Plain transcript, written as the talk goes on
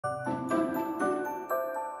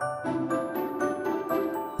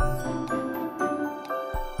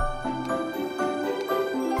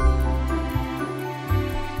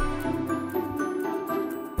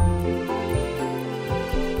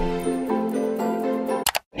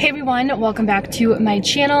Hey everyone, welcome back to my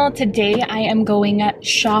channel. Today I am going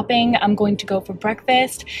shopping. I'm going to go for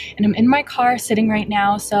breakfast and I'm in my car sitting right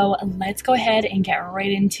now, so let's go ahead and get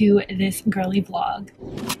right into this girly vlog.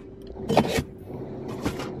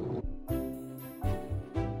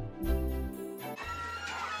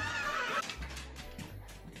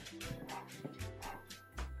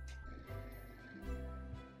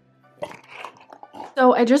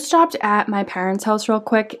 So I just stopped at my parents' house real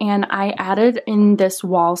quick and I added in this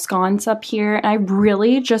wall sconce up here, and I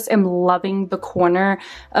really just am loving the corner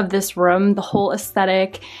of this room, the whole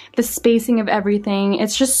aesthetic, the spacing of everything.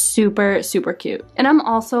 It's just super, super cute. And I'm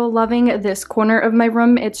also loving this corner of my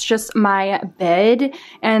room. It's just my bed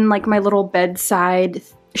and like my little bedside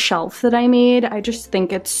shelf that I made. I just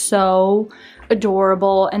think it's so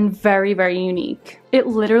adorable and very, very unique. It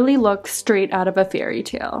literally looks straight out of a fairy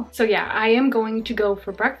tale. So yeah, I am going to go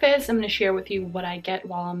for breakfast. I'm going to share with you what I get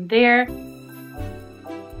while I'm there.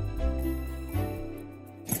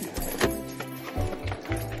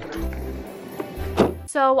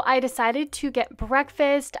 So I decided to get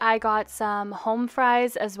breakfast. I got some home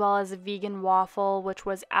fries as well as a vegan waffle, which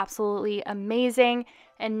was absolutely amazing.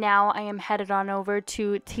 And now I am headed on over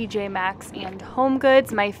to TJ Maxx and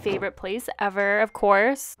HomeGoods, my favorite place ever, of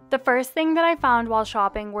course. The first thing that I found while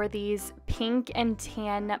shopping were these pink and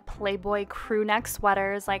tan Playboy crew neck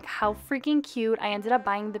sweaters. Like, how freaking cute. I ended up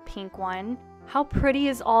buying the pink one. How pretty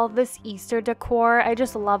is all this Easter decor? I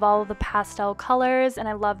just love all of the pastel colors, and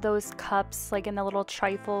I love those cups like in the little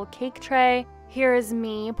trifle cake tray. Here is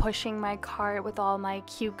me pushing my cart with all my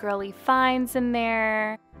cute girly finds in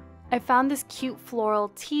there. I found this cute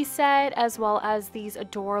floral tea set as well as these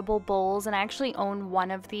adorable bowls, and I actually own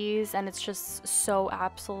one of these and it's just so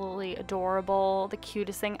absolutely adorable. The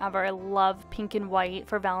cutest thing ever. I love pink and white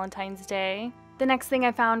for Valentine's Day. The next thing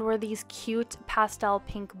I found were these cute pastel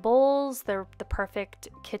pink bowls. They're the perfect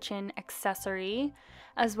kitchen accessory,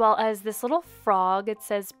 as well as this little frog. It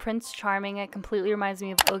says Prince Charming. It completely reminds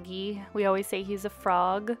me of Oogie. We always say he's a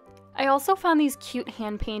frog. I also found these cute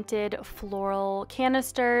hand-painted floral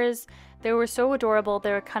canisters. They were so adorable.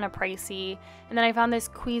 They were kind of pricey. And then I found this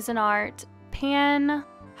Cuisinart pan.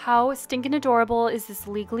 How stinking adorable is this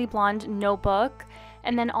Legally Blonde notebook?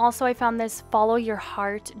 And then also I found this Follow Your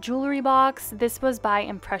Heart jewelry box. This was by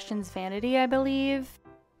Impressions Vanity, I believe.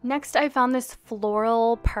 Next, I found this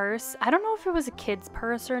floral purse. I don't know if it was a kid's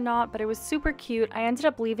purse or not, but it was super cute. I ended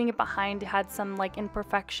up leaving it behind. It had some like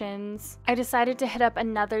imperfections. I decided to hit up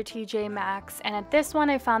another TJ Maxx, and at this one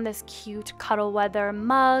I found this cute cuddle weather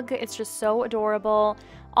mug. It's just so adorable.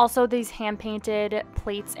 Also these hand-painted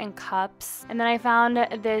plates and cups. And then I found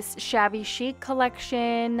this shabby chic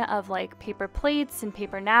collection of like paper plates and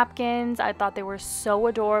paper napkins. I thought they were so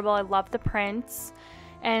adorable. I love the prints.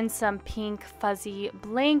 And some pink fuzzy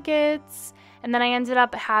blankets. And then I ended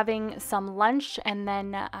up having some lunch, and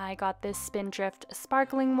then I got this Spindrift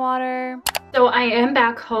sparkling water. So I am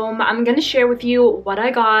back home. I'm gonna share with you what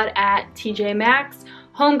I got at TJ Maxx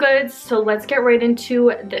HomeGoods. So let's get right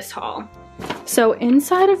into this haul. So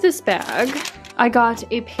inside of this bag, I got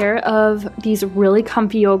a pair of these really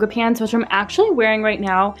comfy yoga pants, which I'm actually wearing right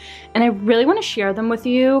now, and I really want to share them with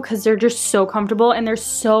you because they're just so comfortable and they're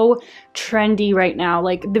so trendy right now.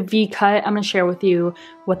 Like the V-cut, I'm going to share with you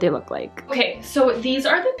what they look like. Okay, so these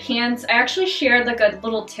are the pants. I actually shared like a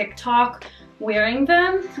little TikTok wearing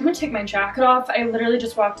them. I'm gonna take my jacket off. I literally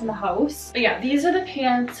just walked in the house. But yeah, these are the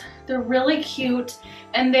pants. They're really cute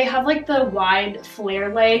and they have like the wide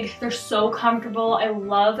flare leg. They're so comfortable. I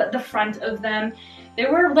love the front of them. They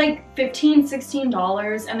were like $15,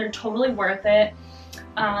 $16 and they're totally worth it.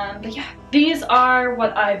 But yeah, these are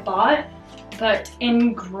what I bought, but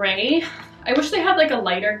in gray. I wish they had like a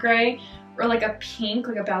lighter gray or like a pink,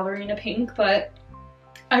 like a ballerina pink, but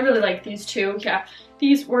I really like these two. Yeah,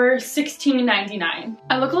 these were $16.99.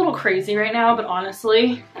 I look a little crazy right now, but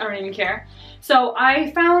honestly, I don't even care. So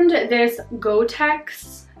I found this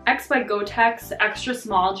Gotex, X by Gotex extra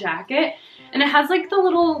small jacket, and it has like the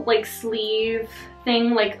little like sleeve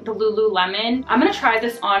thing like the Lululemon. I'm gonna try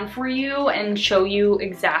this on for you and show you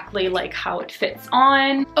exactly like how it fits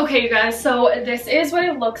on. Okay, you guys, so this is what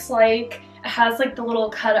it looks like. It has like the little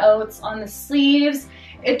cutouts on the sleeves.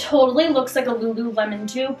 It totally looks like a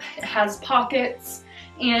Lululemon dupe. It has pockets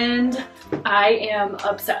and I am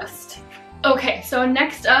obsessed. Okay, so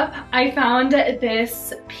next up I found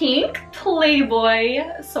this pink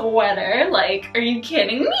Playboy sweater. Like, are you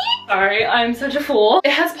kidding me? Sorry, I'm such a fool.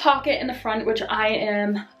 It has pocket in the front, which I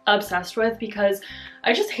am obsessed with because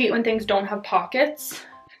I just hate when things don't have pockets.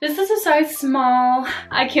 This is a size small.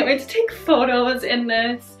 I can't wait to take photos in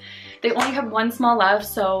this. They only have one small left,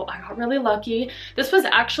 so I got really lucky. This was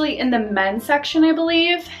actually in the men's section, I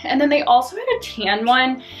believe. And then they also had a tan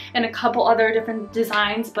one and a couple other different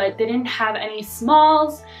designs, but they didn't have any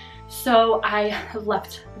smalls. So I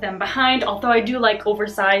left them behind, although I do like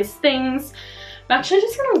oversized things. I'm actually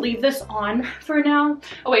just gonna leave this on for now.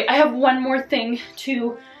 Oh wait, I have one more thing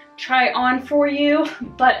to try on for you,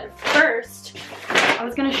 but first, I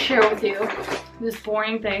was gonna share with you this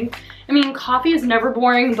boring thing. I mean, coffee is never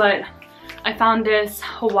boring, but I found this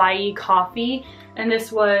Hawaii coffee, and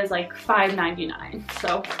this was like $5.99,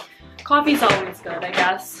 so coffee's always good, I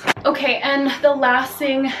guess. Okay, and the last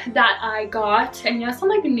thing that I got, and yes, I'm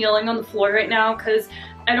like kneeling on the floor right now because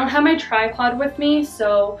I don't have my tripod with me,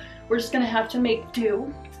 so we're just gonna have to make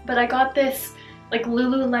do. But I got this like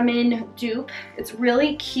Lululemon dupe. It's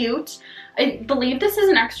really cute. I believe this is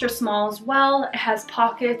an extra small as well. It has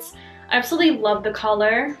pockets. I absolutely love the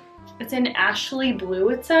color. It's in Ashley blue,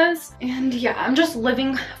 it says. And yeah, I'm just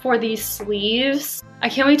living for these sleeves. I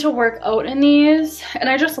can't wait to work out in these. And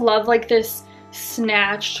I just love like this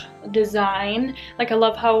snatched design. Like I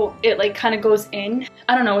love how it like kind of goes in.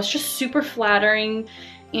 I don't know, it's just super flattering,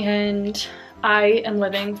 and I am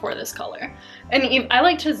living for this color. And I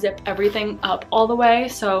like to zip everything up all the way,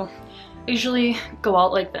 so I usually go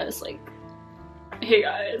out like this, like, hey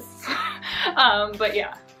guys. But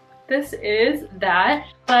yeah, this is that.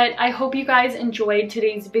 But I hope you guys enjoyed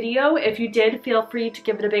today's video. If you did, feel free to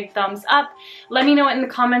give it a big thumbs up. Let me know in the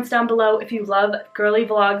comments down below if you love girly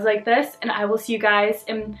vlogs like this, and I will see you guys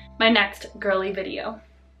in my next girly video.